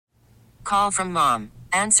Call from mom.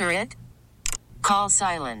 Answer it. Call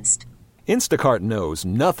silenced. Instacart knows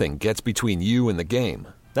nothing gets between you and the game.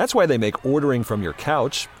 That's why they make ordering from your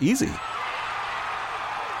couch easy.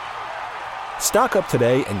 Stock up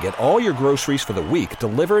today and get all your groceries for the week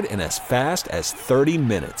delivered in as fast as 30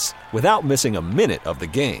 minutes without missing a minute of the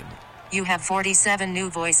game. You have 47 new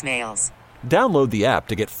voicemails. Download the app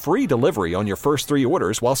to get free delivery on your first 3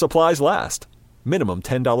 orders while supplies last. Minimum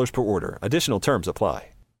 $10 per order. Additional terms apply.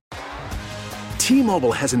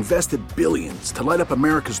 T-Mobile has invested billions to light up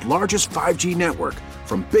America's largest 5G network,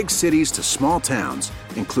 from big cities to small towns,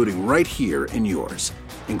 including right here in yours.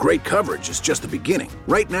 And great coverage is just the beginning.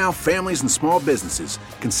 Right now, families and small businesses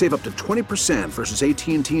can save up to 20% versus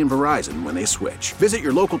AT&T and Verizon when they switch. Visit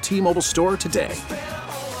your local T-Mobile store today.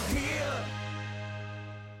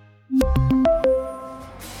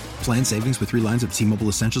 Plan savings with 3 lines of T-Mobile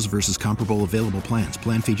Essentials versus comparable available plans.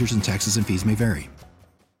 Plan features and taxes and fees may vary.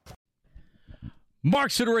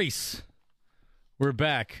 Marks and Reese. We're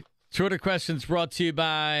back. Twitter questions brought to you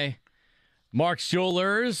by Mark's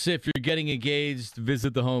Jewelers. If you're getting engaged,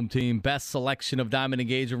 visit the home team. Best selection of diamond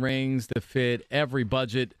engagement rings to fit every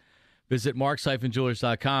budget. Visit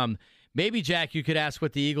marks-jewelers.com. Maybe, Jack, you could ask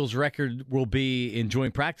what the Eagles' record will be in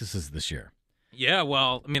joint practices this year. Yeah,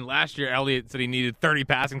 well, I mean, last year Elliott said he needed 30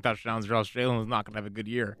 passing touchdowns or else Jalen was not going to have a good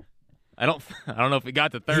year. I don't know if he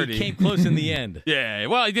got to 30. He came close in the end. Yeah,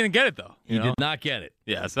 well, he didn't get it, though. He did not get it.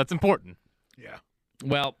 Yeah, so that's important. Yeah.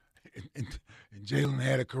 Well, and Jalen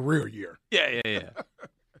had a career year. Yeah.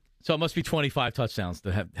 So it must be 25 touchdowns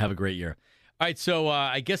to have a great year. All right, so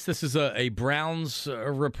I guess this is a Browns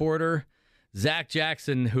reporter, Zach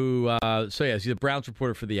Jackson, who, he's a Browns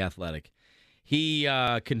reporter for The Athletic. He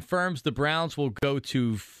confirms the Browns will go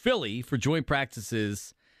to Philly for joint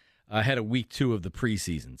practices ahead of week 2 of the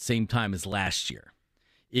preseason, same time as last year.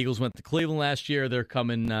 Eagles went to Cleveland last year. They're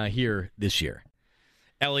coming here this year.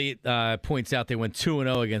 Elliott points out they went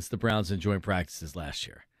 2-0 against the Browns in joint practices last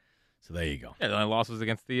year. So there you go. Yeah, the only loss was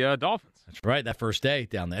against the Dolphins. That's right, that first day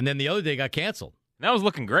down there. And then the other day got canceled. And that was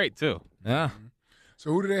looking great, too. Yeah.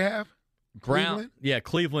 So who do they have? Cleveland? Yeah,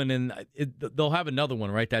 Cleveland. And they'll have another one,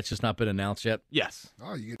 right? That's just not been announced yet? Yes.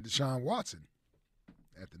 Oh, you get Deshaun Watson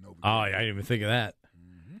at the Nova. Oh, I didn't even think of that.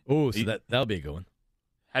 Oh, so that'll be a good one.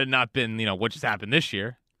 Had it not been, what just happened this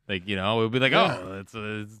year, it would be like,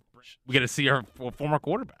 we got to see our former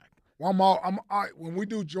quarterback. Well, when we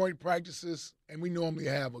do joint practices and we normally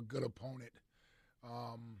have a good opponent,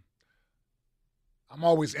 I'm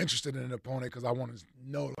always interested in an opponent because I want to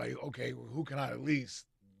know, okay, who can I at least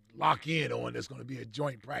lock in on that's going to be at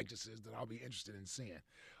joint practices that I'll be interested in seeing.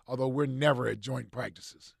 Although we're never at joint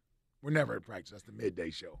practices. We're never at practice. That's the midday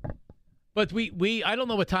show. But we I don't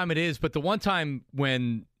know what time it is, but the one time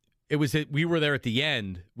when we were there at the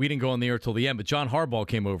end, we didn't go on the air till the end, but John Harbaugh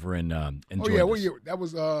came over and joined us. What year? That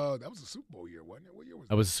was a Super Bowl year, wasn't it? What year was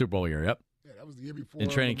that? That was a Super Bowl year, yep. Yeah, that was the year before in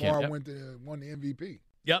training Lamar camp, won the MVP.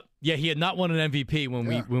 Yep. Yeah, he had not won an MVP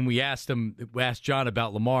when we asked John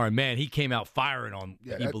about Lamar, and man, he came out firing on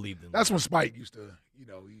he believed in Lamar. That's when Spike used to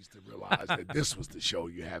realize that this was the show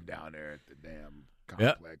you have down there at the damn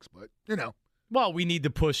complex. Yep. But well, we need to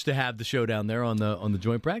push to have the show down there on the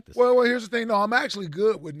joint practice. Well, here's the thing. No, I'm actually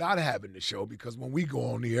good with not having the show because when we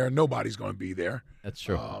go on the air, nobody's going to be there. That's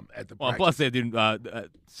true. At the plus they do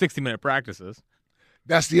 60-minute practices.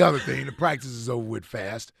 That's the other thing. The practice is over with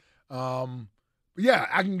fast. But yeah,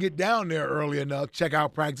 I can get down there early enough, check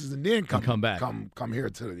out practice, and then come back. Come here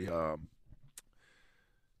to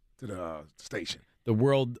the station. The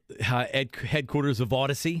world headquarters of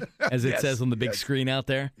Odyssey, as it says on the big screen out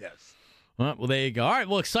there. Yes. Well, there you go. All right,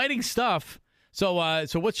 well, exciting stuff. So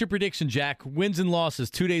what's your prediction, Jack? Wins and losses,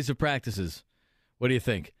 2 days of practices. What do you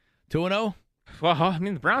think? 2-0? Well, I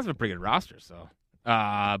mean, the Browns have a pretty good roster, so.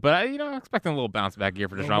 But expecting a little bounce back here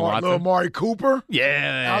for Deshaun Watson. Little Amari Cooper?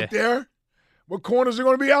 Yeah. Out there? What corners are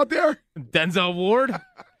going to be out there? Denzel Ward?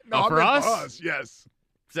 No, for us? Yes.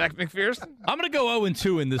 Zach McPherson? I'm going to go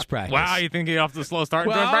 0-2 in this practice. Wow, you think you're off to a slow start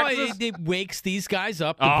in joint practices? It wakes these guys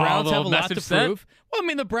up. The Browns have a lot to prove. Well, I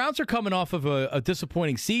mean, the Browns are coming off of a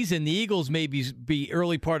disappointing season. The Eagles may be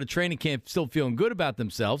early part of training camp still feeling good about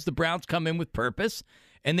themselves. The Browns come in with purpose,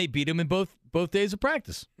 and they beat them in both days of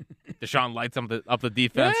practice. Deshaun lights up the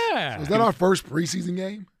defense. Yeah. So is that our first preseason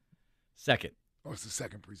game? Second. Oh, it's the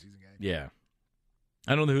second preseason game. Yeah.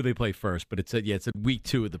 I don't know who they play first, but it's at week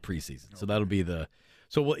 2 of the preseason. So that'll be the –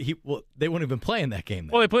 so they wouldn't have been playing that game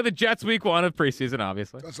then. Well, they play the Jets week 1 of preseason,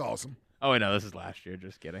 obviously. That's awesome. Oh, wait, no, this is last year.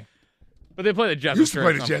 Just kidding. But they play the Jets. Used to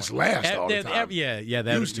play the Jets last all the time. Yeah,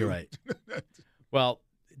 you're right. Well,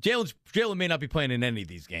 Jalen may not be playing in any of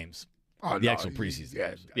these games. Oh, the no, actual preseason. Yeah,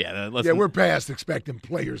 games. yeah, we're past expecting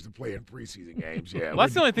players to play in preseason games. Yeah, Well,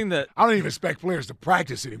 that's the only thing that I don't even expect players to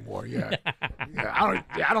practice anymore. Yeah, I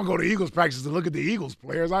don't go to Eagles practice to look at the Eagles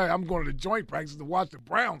players. I'm going to the joint practice to watch the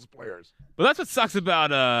Browns players. But that's what sucks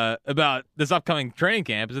about this upcoming training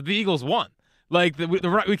camp is that the Eagles won. Like we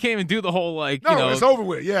can't even do the whole it's over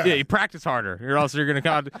with. Yeah, you practice harder, or else you're going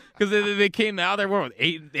to because they came out there with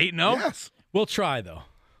 8-0. Yes, We'll try though.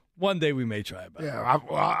 One day we may try it. Yeah,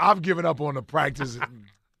 I've given up on the practice and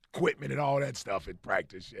equipment and all that stuff at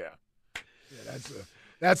practice. Yeah,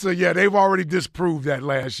 they've already disproved that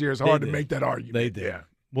last year. It's hard to make that argument. They did. Yeah.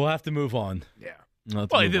 We'll have to move on. Yeah. Well,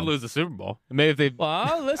 they did lose the Super Bowl. Maybe if they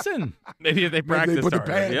listen. maybe if they practiced they put the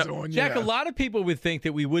harder. pads Yep. on. Jack, yeah. a lot of people would think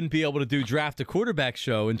that we wouldn't be able to do draft a quarterback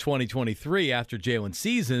show in 2023 after Jalen's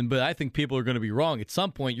season, but I think people are going to be wrong. At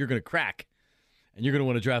some point, you're going to crack, and you're going to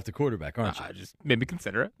want to draft a quarterback, aren't you? Just maybe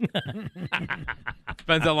consider it.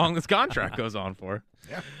 Depends how long this contract goes on for.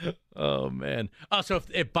 Yeah. Oh, man. So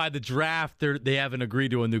if by the draft they haven't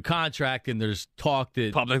agreed to a new contract and there's talk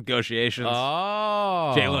that Public negotiations.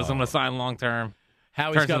 Oh. Jalen's going to sign long term.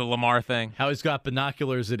 How Turns into the Lamar thing. How he's got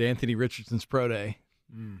binoculars at Anthony Richardson's pro day.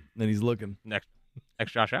 Then he's looking. Next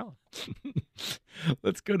Josh Allen.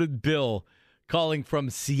 Let's go to Bill calling from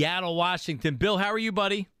Seattle, Washington. Bill, how are you,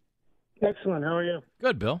 buddy? Excellent. How are you?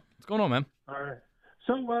 Good, Bill. What's going on, man? All right.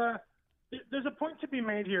 So there's a point to be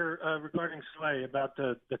made here regarding Slay about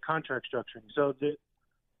the contract structuring. So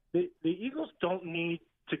the Eagles don't need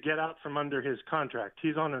to get out from under his contract.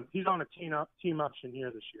 He's on a team option year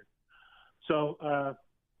this year. So, I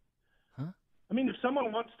mean, if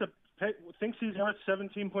someone wants to thinks he's worth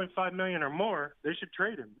 $17.5 million or more, they should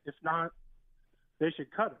trade him. If not, they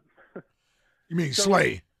should cut him. You mean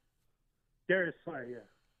Slay? Darius Slay, yeah.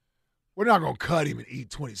 We're not going to cut him and eat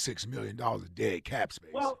 $26 million of dead cap space.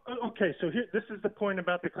 Well, okay, so this is the point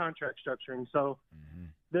about the contract structuring. So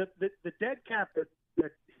the dead cap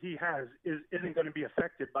that he has isn't going to be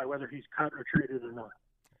affected by whether he's cut or traded or not.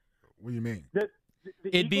 What do you mean?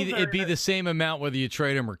 It'd be the same amount whether you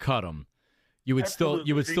trade him or cut him. You would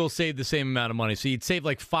still save the same amount of money. So you'd save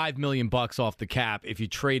like $5 million off the cap if you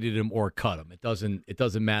traded him or cut him. It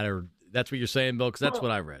doesn't matter. That's what you're saying, Bill, because that's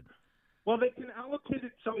what I read. Well, they can allocate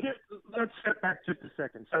it. So here, let's step back just a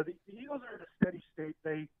second. So the Eagles are at a steady state.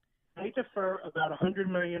 They defer about $100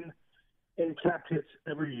 million in cap hits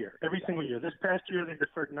every single year. This past year, they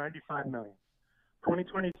deferred $95 million.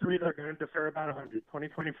 2023, they're going to defer about $100.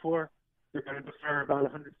 2024, they're going to defer about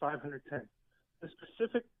 $105, $110. The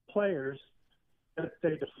specific players that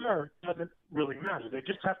they defer doesn't really matter. They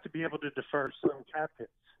just have to be able to defer some cap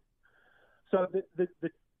hits. So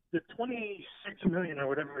the $26 million or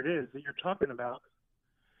whatever it is that you're talking about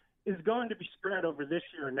is going to be spread over this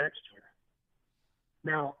year and next year.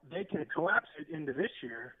 Now, they can collapse it into this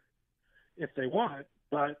year if they want,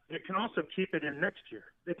 but they can also keep it in next year.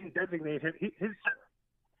 They can designate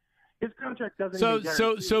his contract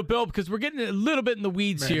doesn't. So Bill, because we're getting a little bit in the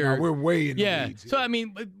weeds here. No, we're way in the weeds. So I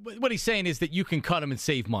mean, what he's saying is that you can cut him and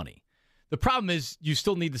save money. The problem is you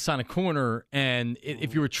still need to sign a corner, and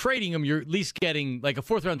if you were trading him, you're at least getting like a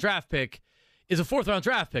fourth-round draft pick. Is a fourth-round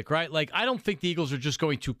draft pick, right? Like I don't think the Eagles are just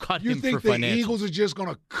going to cut him for financial. You think the Eagles are just going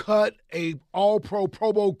to cut a All-Pro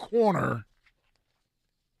Pro Bowl corner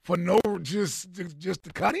for just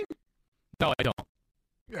to cut him? No, I don't.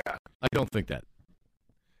 Yeah, I don't think that.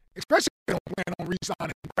 Especially if they don't plan on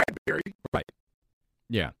re-signing Bradbury. Right.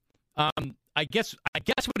 Yeah. I guess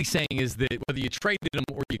what he's saying is that whether you traded him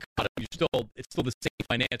or you cut him, it's still the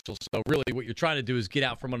same financials. So really, what you're trying to do is get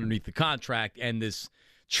out from underneath the contract, and this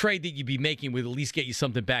trade that you'd be making would at least get you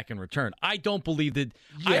something back in return. I don't believe that.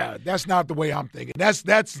 Yeah, that's not the way I'm thinking. That's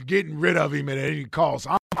getting rid of him at any cost.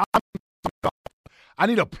 I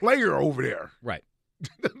need a player over there. Right.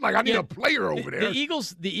 Like I need a player over there.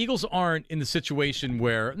 The Eagles aren't in the situation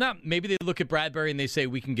where maybe they look at Bradbury and they say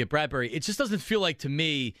we can get Bradbury. It just doesn't feel like to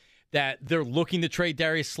me that they're looking to trade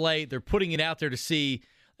Darius Slay. They're putting it out there to see,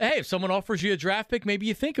 hey, if someone offers you a draft pick, maybe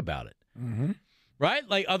you think about it. Mm-hmm. Right?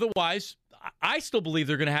 Like otherwise, I still believe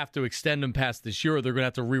they're going to have to extend him past this year, or they're going to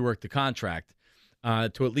have to rework the contract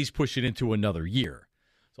to at least push it into another year.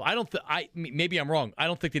 So I don't. Maybe I'm wrong. I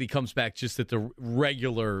don't think that he comes back just at the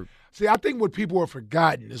regular. See, I think what people have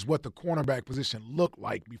forgotten is what the cornerback position looked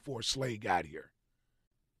like before Slay got here,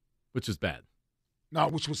 which is bad. No,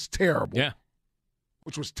 which was terrible. Yeah,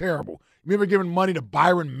 which was terrible. Remember giving money to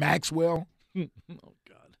Byron Maxwell? Oh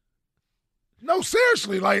God. No,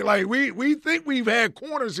 seriously. Like we think we've had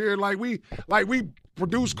corners here. Like we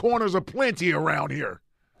produce corners aplenty around here.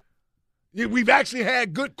 We've actually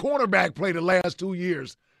had good cornerback play the last 2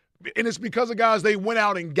 years. And it's because of guys they went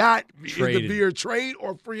out and got Traded. either via trade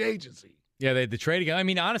or free agency. Yeah, they had the trade again. I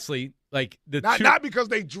mean, honestly, like Not because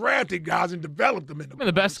they drafted guys and developed them in the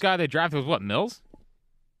The best guy they drafted was what, Mills?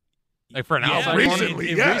 Like for an Yeah, outside recently,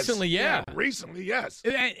 corner? yes. Recently, yeah. Recently, yes.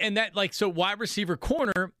 And that, like, so wide receiver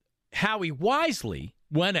corner, Howie wisely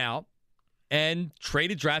went out and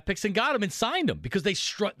traded draft picks and got them and signed them because they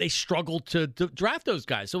struggled to draft those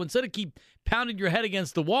guys. So instead of keep pounding your head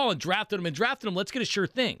against the wall and drafting them, let's get a sure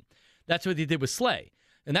thing. That's what they did with Slay.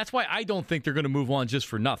 And that's why I don't think they're going to move on just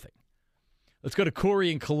for nothing. Let's go to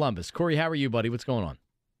Corey in Columbus. Corey, how are you, buddy? What's going on?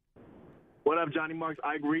 What up, Johnny Marks?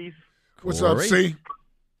 I agree. What's up, C?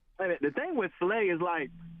 The thing with Slay is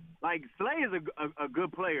like Slay is a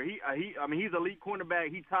good player. He's elite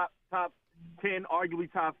cornerback. He top 10,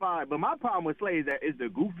 arguably top 5. But my problem with Slay is the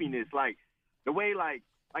goofiness. Like the way like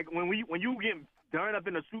when you get done up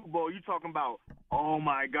in the Super Bowl, you talking about, oh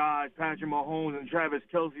my God, Patrick Mahomes and Travis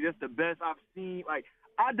Kelce. That's the best I've seen. Like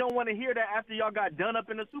I don't want to hear that after y'all got done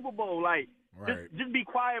up in the Super Bowl. Like just be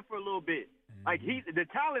quiet for a little bit. Like the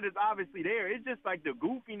talent is obviously there. It's just like the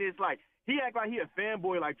goofiness. Like he act like he a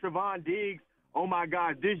fanboy, like Trevon Diggs. Oh my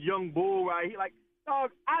God, this young bull right here. Like,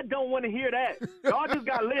 dog, I don't want to hear that. Y'all just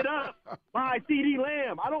got lit up by CeeDee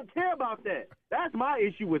Lamb. I don't care about that. That's my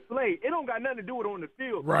issue with Slay. It don't got nothing to do with on the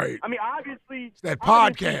field. Right. I mean, obviously, It's that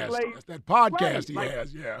podcast. Slay, It's that podcast right, he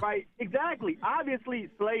has, yeah. Right, exactly. Obviously,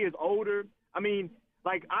 Slay is older. I mean,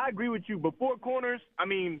 like, I agree with you. Before corners, I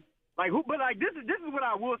mean, this is what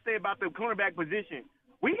I will say about the cornerback position.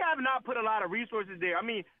 We have not put a lot of resources there. I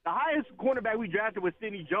mean, the highest cornerback we drafted was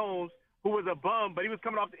Sidney Jones, who was a bum, but he was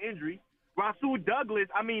coming off the injury. Rasul Douglas,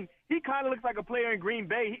 I mean, he kind of looks like a player in Green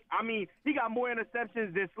Bay. He got more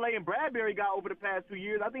interceptions than Slay and Bradbury got over the past 2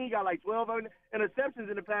 years. I think he got like 12 interceptions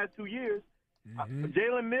in the past 2 years.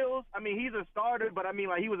 Jalen Mills, I mean, he's a starter, but I mean,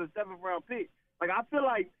 like, he was a 7th-round pick. Like, I feel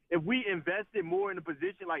like if we invested more in the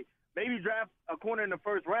position, like, maybe draft a corner in the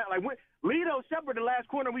first round. Like, Lito Shepherd, the last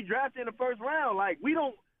corner we drafted in the first round. Like, we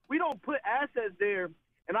don't put assets there.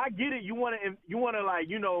 And I get it. You want to like,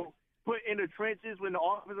 you know, put in the trenches when the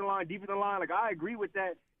offensive line, defensive line. Like, I agree with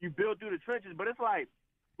that. You build through the trenches, but it's like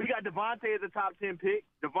we got Devontae as a top 10 pick.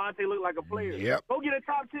 Devontae looked like a player. Yep. Go get a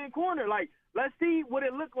top 10 corner. Like, let's see what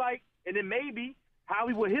it looked like, and then maybe how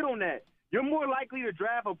we would hit on that. You're more likely to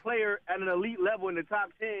draft a player at an elite level in the top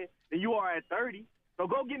 10 than you are at 30. So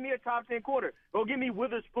go get me a top 10 corner. Go get me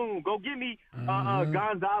Witherspoon. Go get me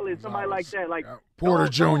Gonzalez, somebody like that. Like Porter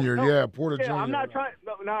Jr. Yeah, Porter Jr. I'm not trying.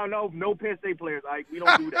 No Penn State players. Like, we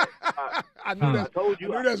don't do that. I knew that. I told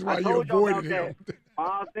you. I knew that's why you told y'all avoided about him. that.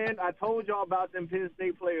 Austin, I told y'all about them Penn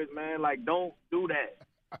State players, man. Like, don't do that.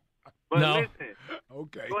 But No. listen.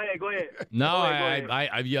 Okay. Go ahead. No, Go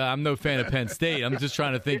ahead. I'm no fan of Penn State. I'm just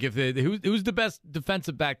trying to think who's the best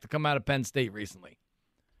defensive back to come out of Penn State recently.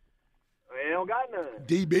 They don't got none.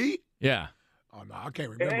 DB? Yeah. Oh, no, I can't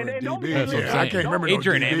remember And a don't DB. be- That's what I'm Yeah, I saying. can't remember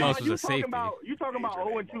Adrian no DB. Amos was You a safety. talking about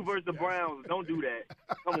 0-2 versus the Browns. Don't do that.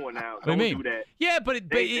 Come on now. What do you Don't mean? do that. Yeah, but it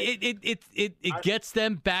They- gets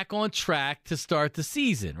them back on track to start the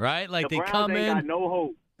season, right? Like The they Browns come ain't in. got no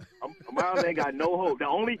hope. The Browns ain't got no hope. The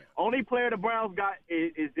only player the Browns got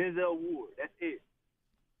is Denzel Ward. That's it.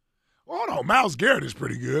 Well, hold on. Myles Garrett is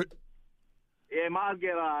pretty good. Yeah, Miles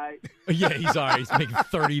get all right. Yeah, he's all right. He's making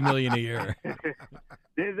 $30 million a year.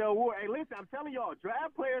 Denzel Ward. Hey, listen, I'm telling y'all,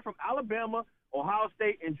 draft players from Alabama, Ohio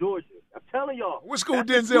State, and Georgia. I'm telling y'all. What school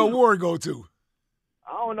That's the Denzel key. Ward go to?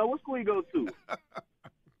 I don't know. What school he go to?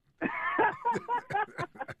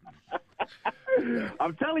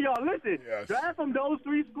 I'm telling y'all, listen, Yes. draft from those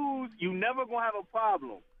 3 schools, you never going to have a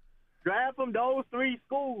problem. Draft from those 3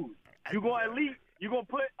 schools. You're going to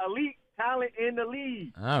put elite talent in the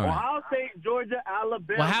league. All right. Ohio State, Georgia,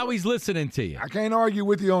 Alabama. Well, Howie's listening to you. I can't argue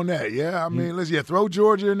with you on that. Yeah, I mean, listen, throw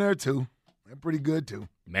Georgia in there, too. They're pretty good, too.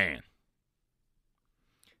 Man.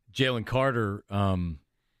 Jalen Carter, and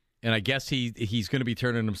I guess he's going to be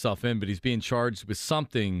turning himself in, but he's being charged with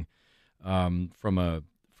something from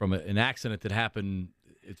an accident that happened.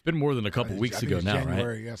 It's been more than a couple weeks I think ago it's now,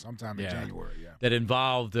 January, right? Yeah, sometime in Yeah. January, yeah. That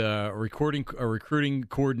involved a recruiting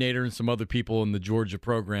coordinator and some other people in the Georgia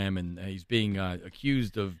program, and he's being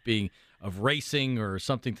accused of racing or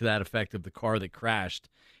something to that effect of the car that crashed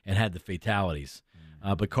and had the fatalities.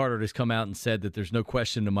 But Carter has come out and said that there's no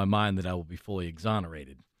question in my mind that I will be fully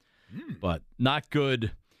exonerated. But not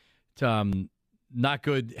good.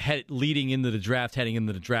 Leading into the draft, heading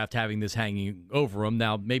into the draft, having this hanging over him.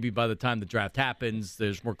 Now, maybe by the time the draft happens,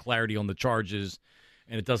 there's more clarity on the charges,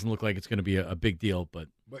 and it doesn't look like it's going to be a big deal. But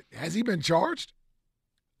has he been charged?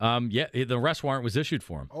 Yeah, the arrest warrant was issued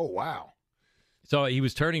for him. Oh, wow. So he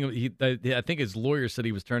was I think his lawyer said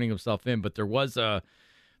he was turning himself in, but there was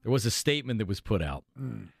there was a statement that was put out.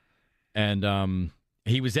 And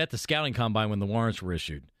he was at the scouting combine when the warrants were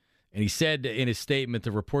issued. And he said in his statement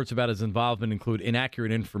the reports about his involvement include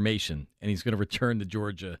inaccurate information, and he's going to return to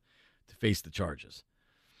Georgia to face the charges.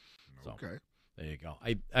 So, Okay. there you go.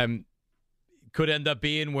 Could end up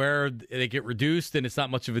being where they get reduced and it's not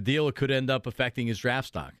much of a deal. It could end up affecting his draft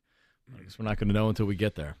stock. I guess we're not going to know until we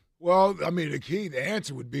get there. Well, I mean, the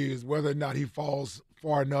answer would be is whether or not he falls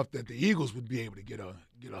far enough that the Eagles would be able to get a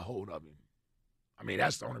hold of him. I mean,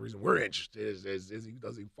 that's the only reason we're interested is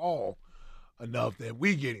does he fall enough that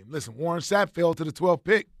we get him. Listen, Warren Sapp fell to the 12th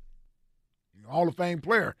pick. Hall of Fame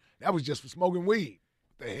player. That was just for smoking weed.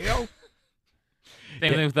 What the hell?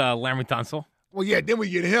 Same thing with Laremy Tunsil. Well, yeah, then we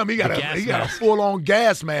get him. He got a full-on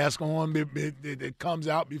gas mask on that comes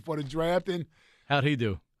out before the draft. And how'd he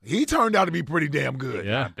do? He turned out to be pretty damn good.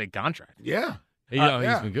 Yeah. Big contract. Yeah. He's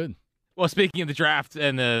been good. Well, speaking of the draft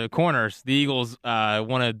and the corners, the Eagles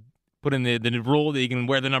want to put in the rule that you can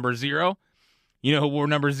wear the number 0. You know who wore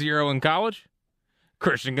number 0 in college?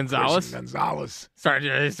 Christian Gonzalez.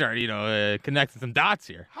 Started connecting some dots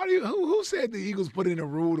here. Who said the Eagles put in a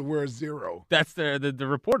rule to wear 0? That's the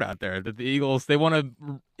report out there that the Eagles, they want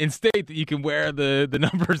to instate that you can wear the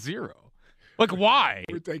number 0. Like, why?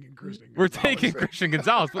 We're taking Christian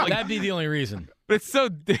Gonzalez. But that'd be the only reason. But it's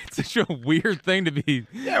such a weird thing to be.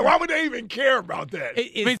 Yeah, why would they even care about that?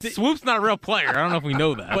 Swoop's not a real player. I don't know if we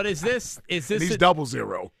know that. But is this he's double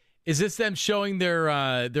 0. Is this them showing their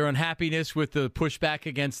unhappiness with the pushback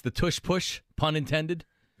against the tush push, pun intended?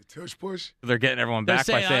 The tush push? They're getting everyone They're back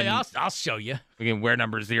saying, by saying, I'll show you. We can wear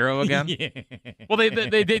number 0 again? Yeah. Well, they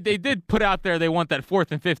did put out there they want that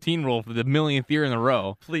 4th and 15 rule for the millionth year in a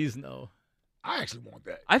row. Please no. I actually want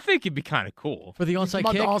that. I think it'd be kind of cool. For the onside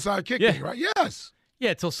kick? The onside kick thing, right? Yes.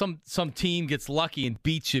 Yeah, until some team gets lucky and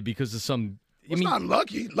beats you because of some... It's not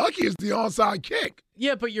lucky. Lucky is the onside kick.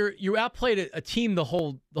 Yeah, but you outplayed a team the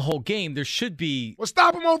whole game. There should be. Well,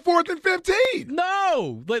 stop them on 4th and 15.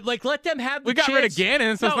 No, like let them have. We got rid of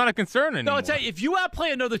Gannon, so it's not a concern anymore. No, it's if you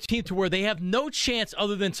outplay another team to where they have no chance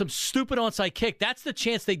other than some stupid onside kick, that's the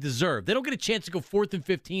chance they deserve. They don't get a chance to go 4th and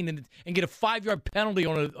 15 and get a 5-yard penalty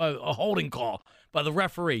on a holding call by the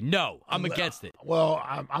referee. No, I'm against it. Well,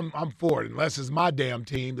 I'm for it, unless it's my damn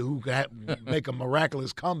team who can make a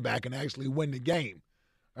miraculous comeback and actually win the game.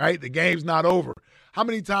 Right? The game's not over. How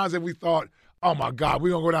many times have we thought, oh, my God,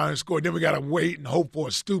 we're going to go down and score, then we got to wait and hope for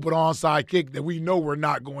a stupid onside kick that we know we're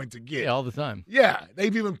not going to get? Yeah, all the time. Yeah,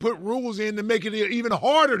 they've even put rules in to make it even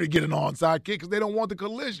harder to get an onside kick because they don't want the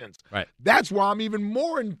collisions. Right. That's why I'm even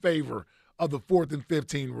more in favor of the 4th and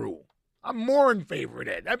 15 rule. I'm more in favor of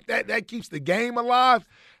that. That keeps the game alive.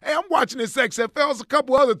 Hey, I'm watching this XFL. There's a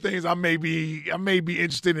couple other things I may be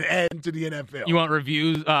interested in adding to the NFL. You want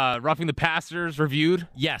reviews, roughing the passers reviewed?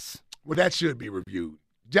 Yes. Well, that should be reviewed.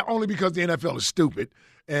 Only because the NFL is stupid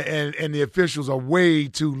and the officials are way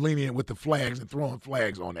too lenient with the flags and throwing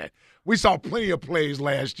flags on that. We saw plenty of plays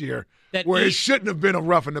last year where it shouldn't have been a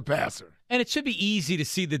roughing the passer. And it should be easy to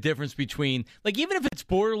see the difference between, like, even if it's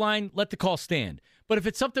borderline, let the call stand. But if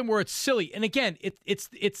it's something where it's silly, and again, it's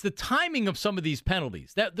the timing of some of these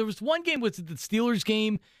penalties. There was one game with the Steelers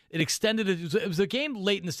game. It was a game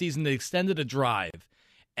late in the season that extended a drive,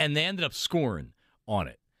 and they ended up scoring on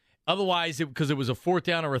it. Otherwise, because it was a 4th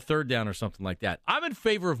down or a 3rd down or something like that. I'm in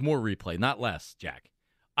favor of more replay, not less, Jack.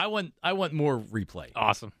 I want more replay.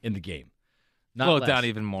 Awesome. In the game. Slow it down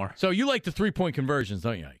even more. So you like the 3-point conversions,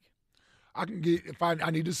 don't you, Ike? I can get if I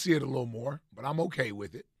need to see it a little more, but I'm okay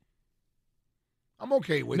with it. I'm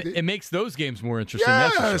okay with it. It makes those games more interesting.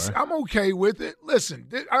 Yes, that's for sure. I'm okay with it. Listen,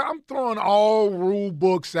 I'm throwing all rule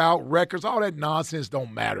books out, records, all that nonsense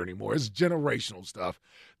don't matter anymore. It's generational stuff.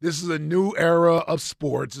 This is a new era of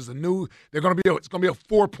sports. It's going to be a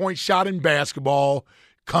 4-point shot in basketball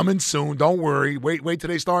coming soon. Don't worry. Wait till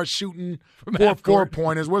they start shooting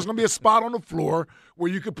 4-pointers. Where it's going to be a spot on the floor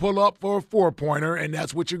where you can pull up for a 4-pointer, and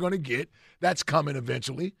that's what you're going to get. That's coming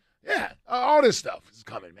eventually. Yeah, all this stuff is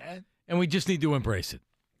coming, man. And we just need to embrace it.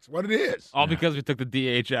 That's what it is. All because we took the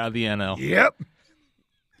DH out of the NL. Yep.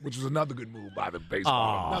 Which was another good move by the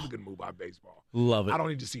baseball. Another good move by baseball. Love it. I don't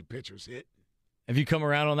need to see pitchers hit. Have you come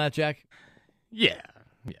around on that, Jack? Yeah,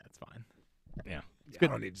 it's fine. Yeah, I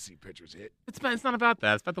don't need to see pitchers hit. It's not about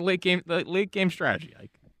that. It's about the late game strategy,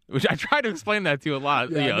 which I try to explain that to you a lot.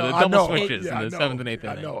 The double switches in the 7th and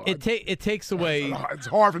 8th inning. It takes away. It's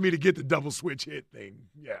hard for me to get the double switch hit thing.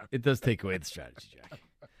 Yeah, it does take away the strategy, Jack.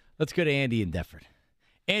 Let's go to Andy in Deptford.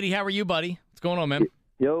 Andy, how are you, buddy? What's going on, man?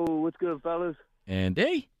 Yo, what's good, fellas?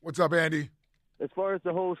 Andy, what's up, Andy? As far as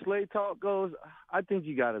the whole Slay talk goes, I think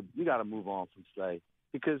you gotta move on from Slay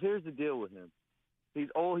because here's the deal with him. He's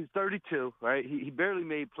old. He's 32, right? He barely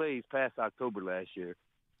made plays past October last year.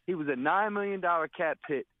 He was a $9 million cap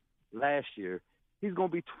hit last year. He's going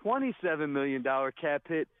to be $27 million cap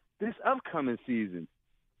hit this upcoming season.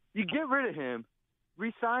 You get rid of him,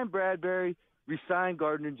 re-sign Bradbury, re-sign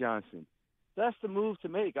Gardner Johnson. That's the move to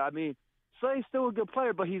make. I mean, Slay's still a good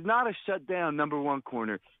player, but he's not a shutdown number one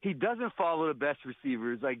corner. He doesn't follow the best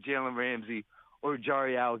receivers like Jalen Ramsey or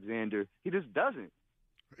Jari Alexander. He just doesn't.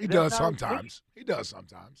 He does sometimes. I'm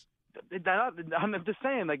just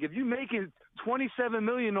saying, like, if you're making $27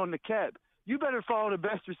 million on the cap, you better follow the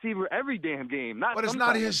best receiver every damn game. But it's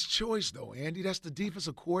not his choice, though, Andy. That's the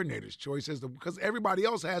defensive coordinator's choice, because everybody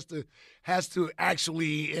else has to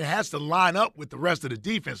line up with the rest of the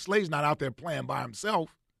defense. Slay's not out there playing by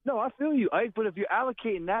himself. No, I feel you, Ike. But if you're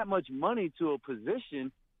allocating that much money to a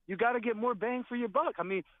position, you got to get more bang for your buck. I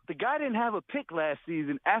mean, the guy didn't have a pick last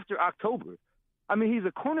season after October. I mean, he's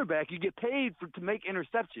a cornerback. You get paid to make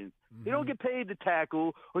interceptions. Mm-hmm. You don't get paid to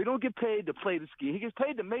tackle, or you don't get paid to play the scheme. He gets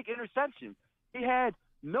paid to make interceptions. He had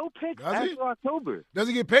no picks after October. Does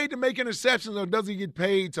he get paid to make interceptions, or does he get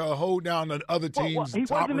paid to hold down the other team's he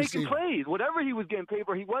top wasn't receiver? making plays. Whatever he was getting paid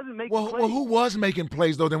for, he wasn't making plays. Well, who was making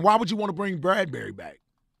plays, though? Then why would you want to bring Bradbury back?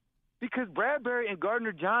 Because Bradbury and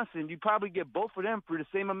Gardner Johnson, you probably get both of them for the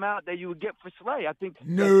same amount that you would get for Slay. I think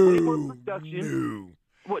No.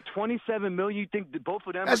 What, $27 million? You think that both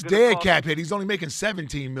of them? That's dead cap hit. He's only making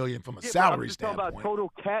 $17 million from a salary standpoint. Talking about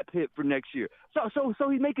total cap hit for next year. So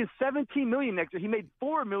he's making $17 million next year. He made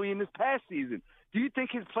 $4 million this past season. Do you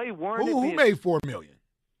think his play warranted? Who made $4 million?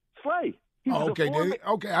 Slay. Okay.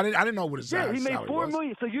 I didn't know what his salary was. Yeah, he made $4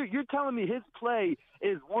 million. So you're telling me his play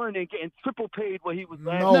is warranted getting triple paid what he was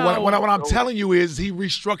last? No, what I'm telling you is he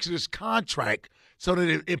restructured his contract so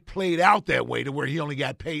that it played out that way to where he only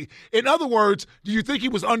got paid. In other words, do you think he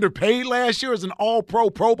was underpaid last year as an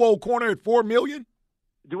All-Pro Pro Bowl corner at $4 million?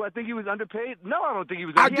 Do I think he was underpaid? No, I don't think he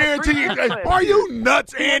was. I guarantee you. Are you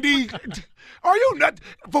nuts, Andy? Are you nuts?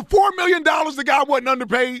 For $4 million, the guy wasn't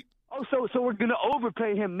underpaid. Oh, so we're going to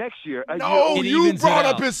overpay him next year. No, you brought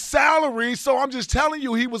up his salary, so I'm just telling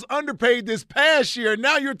you he was underpaid this past year.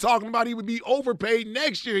 Now you're talking about he would be overpaid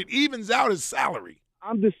next year. It evens out his salary.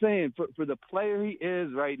 I'm just saying, for the player he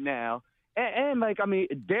is right now, and like, I mean,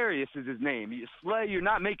 Darius is his name. Slay, you're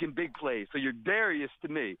not making big plays, so you're Darius to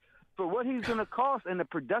me. For what he's going to cost and the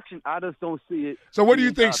production, I just don't see it. So what do you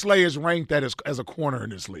think Slay is ranked at as a corner in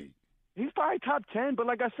this league? He's probably top 10, but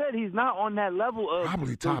like I said, he's not on that level of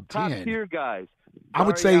probably top 10 tier guys. I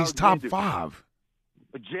would say he's top 5.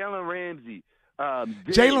 But Jalen Ramsey.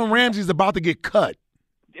 Jalen Ramsey's about to get cut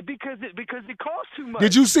because it costs too much.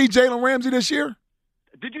 Did you see Jalen Ramsey this year?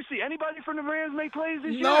 Did you see anybody from the Rams make plays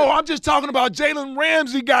this year? No, I'm just talking about Jalen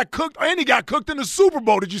Ramsey got cooked, and he got cooked in the Super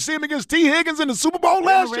Bowl. Did you see him against T. Higgins in the Super Bowl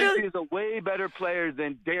last year? Ramsey is a way better player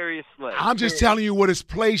than Darius Slay. I'm just telling you what his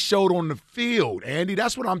play showed on the field, Andy.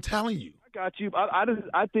 That's what I'm telling you. I got you.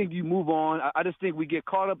 I think you move on. I just think we get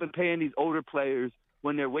caught up in paying these older players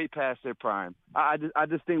when they're way past their prime. I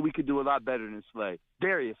just think we could do a lot better than Slay,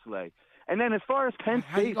 Darius Slay. And then as far as Penn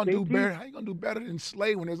State, how you gonna do better than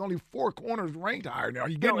Slay when there's only 4 corners ranked higher now? Are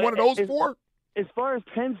you getting one of those 4? As far as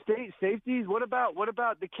Penn State safeties, what about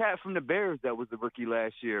the cat from the Bears that was the rookie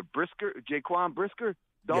last year? Jaquan Brisker,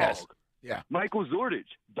 dog. Yes. Yeah. Michael Zordich,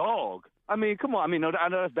 dog. I mean, come on. I mean, I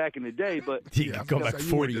know that's back in the day, but you can go back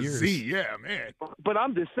 40 years. Yeah, man. But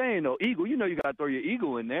I'm just saying, though, Eagle. You know, you got to throw your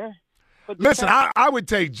Eagle in there. Listen, I would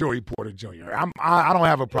take Joey Porter Jr. I don't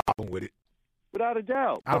have a problem with it. Without a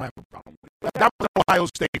doubt. I don't have a problem with it. That was an Ohio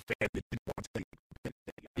State fan that didn't want to take it.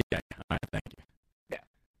 Yeah. All right, thank you. Yeah.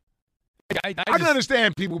 I can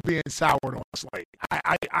understand people being soured on Slay.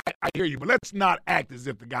 I hear you, but let's not act as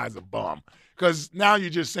if the guy's a bum. Because now you're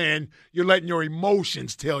just saying you're letting your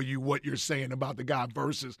emotions tell you what you're saying about the guy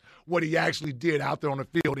versus what he actually did out there on the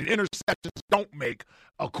field. And interceptions don't make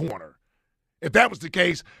a corner. If that was the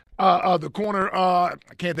case, the corner, I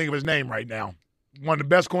can't think of his name right now, one of the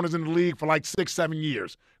best corners in the league for like 6-7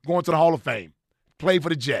 years, going to the Hall of Fame, played for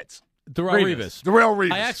the Jets. Darrelle Revis. Darrelle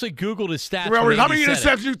Revis. I actually Googled his stats. How many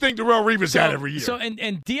interceptions do you think Darrelle Revis had every year? So and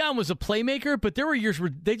Deion was a playmaker, but there were years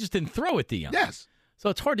where they just didn't throw at Deion. Yes. So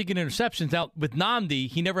it's hard to get interceptions out. With Nnamdi,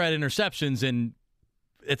 he never had interceptions, and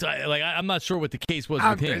it's like I'm not sure what the case was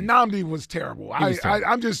with him. Nnamdi was terrible.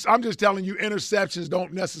 I'm just telling you, interceptions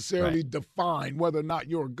don't necessarily define whether or not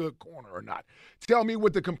you're a good corner or not. Tell me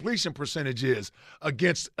what the completion percentage is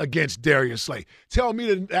against Darius Slay. Tell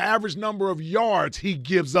me the average number of yards he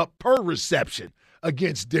gives up per reception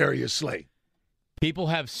against Darius Slay. People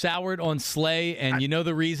have soured on Slay, and you know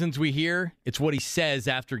the reasons we hear? It's what he says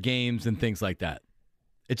after games and things like that.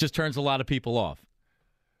 It just turns a lot of people off.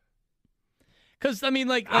 Because, I mean,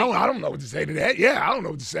 like I don't know what to say to that. Yeah, I don't know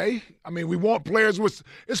what to say. I mean, we want players with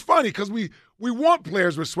 – it's funny because we want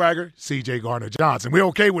players with swagger. C.J. Gardner-Johnson. We're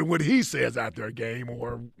okay with what he says after a game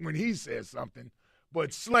or when he says something.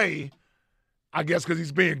 But Slay, I guess because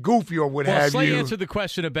he's being goofy or what have Slay you. answered the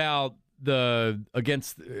question about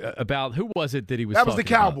about who was it that he was talking about? That was the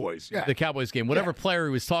Cowboys, yeah. The Cowboys game. Whatever player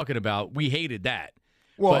he was talking about, we hated that.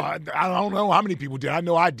 Well, I don't know how many people did. I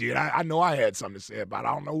know I did. I know I had something to say about it.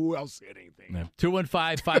 I don't know who else said anything.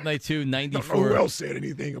 215-592-94. I don't know who else said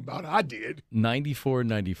anything about it. I did.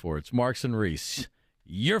 94-94. It's Marks and Reese.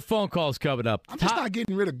 Your phone call's coming up. I'm just not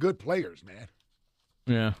getting rid of good players, man.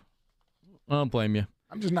 Yeah. I don't blame you.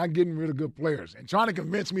 I'm just not getting rid of good players. And trying to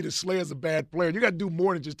convince me that Slayer's a bad player, you got to do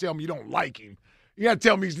more than just tell me you don't like him. You got to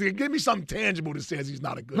tell me, give me something tangible that says he's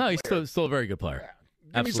not a good player. No, he's still a very good player. Yeah.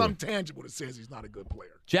 Give me something tangible that says he's not a good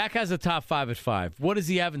player. Jack has a top 5 at 5. What does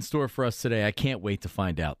he have in store for us today? I can't wait to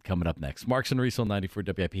find out. Coming up next. Marks and Reese on 94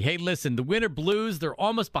 WIP. Hey, listen, the Winter Blues, they're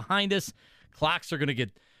almost behind us. Clocks are going to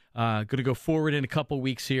go forward in a couple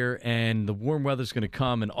weeks here, and the warm weather's going to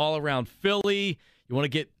come. And all around Philly, you want to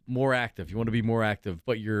get more active. You want to be more active,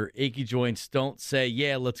 but your achy joints don't say,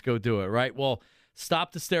 yeah, let's go do it, right? Well,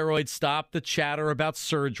 stop the steroids, stop the chatter about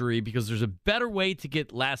surgery, because there's a better way to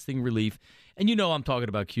get lasting relief. And you know I'm talking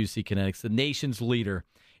about QC Kinetics, the nation's leader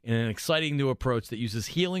in an exciting new approach that uses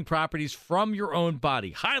healing properties from your own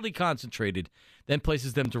body, highly concentrated, then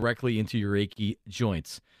places them directly into your achy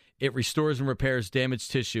joints. It restores and repairs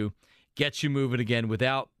damaged tissue, gets you moving again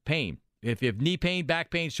without pain. If you have knee pain,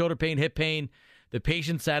 back pain, shoulder pain, hip pain, the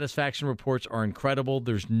patient satisfaction reports are incredible.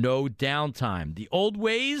 There's no downtime. The old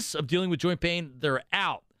ways of dealing with joint pain, they're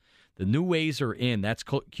out. The new ways are in. That's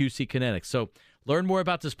QC Kinetics. So learn more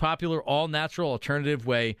about this popular all-natural alternative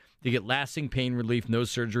way to get lasting pain relief, no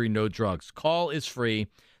surgery, no drugs. Call is free.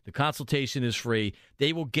 The consultation is free.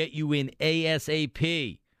 They will get you in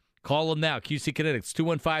ASAP. Call them now. QC Kinetics,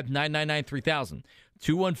 215-999-3000.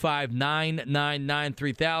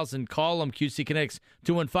 215-999-3000. Call them, QC Kinetics,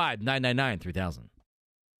 215-999-3000.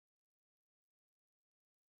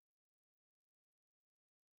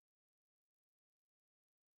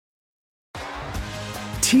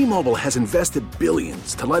 T-Mobile has invested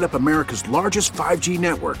billions to light up America's largest 5G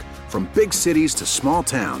network, from big cities to small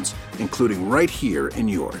towns, including right here in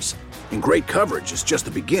yours. And great coverage is just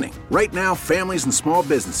the beginning. Right now, families and small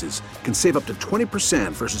businesses can save up to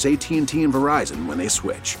 20% versus AT&T and Verizon when they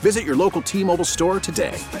switch. Visit your local T-Mobile store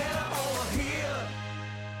today.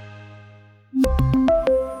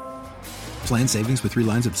 Plan savings with 3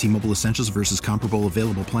 lines of T-Mobile Essentials versus comparable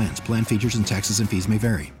available plans. Plan features and taxes and fees may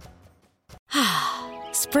vary.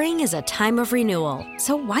 Spring is a time of renewal,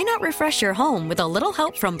 so why not refresh your home with a little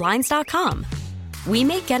help from Blinds.com? We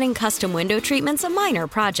make getting custom window treatments a minor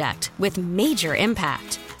project with major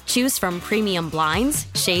impact. Choose from premium blinds,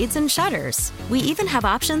 shades, and shutters. We even have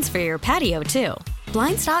options for your patio, too.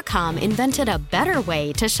 Blinds.com invented a better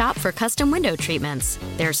way to shop for custom window treatments.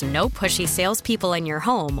 There's no pushy salespeople in your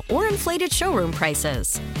home or inflated showroom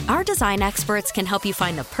prices. Our design experts can help you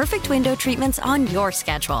find the perfect window treatments on your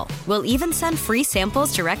schedule. We'll even send free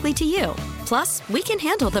samples directly to you. Plus, we can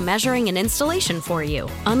handle the measuring and installation for you.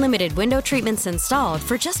 Unlimited window treatments installed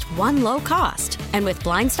for just one low cost. And with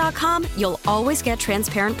Blinds.com, you'll always get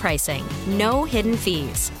transparent pricing. No hidden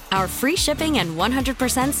fees. Our free shipping and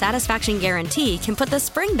 100% satisfaction guarantee can put the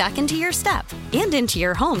spring back into your step and into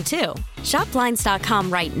your home, too. Shop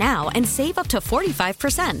Blinds.com right now and save up to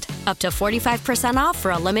 45%. Up to 45% off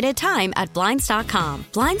for a limited time at Blinds.com.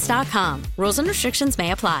 Blinds.com. Rules and restrictions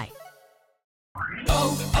may apply.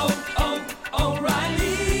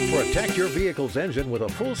 O'Reilly. Protect your vehicle's engine with a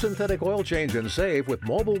full synthetic oil change and save with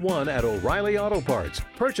Mobil 1 at O'Reilly Auto Parts.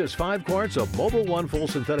 Purchase 5 quarts of Mobil 1 full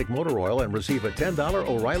synthetic motor oil and receive a $10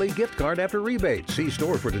 O'Reilly gift card after rebate. See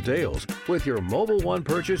store for details. With your Mobil 1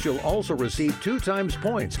 purchase, you'll also receive 2 times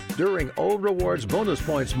points during O Rewards Bonus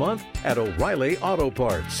Points Month at O'Reilly Auto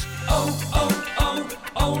Parts.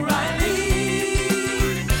 O'Reilly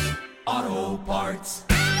Auto Parts.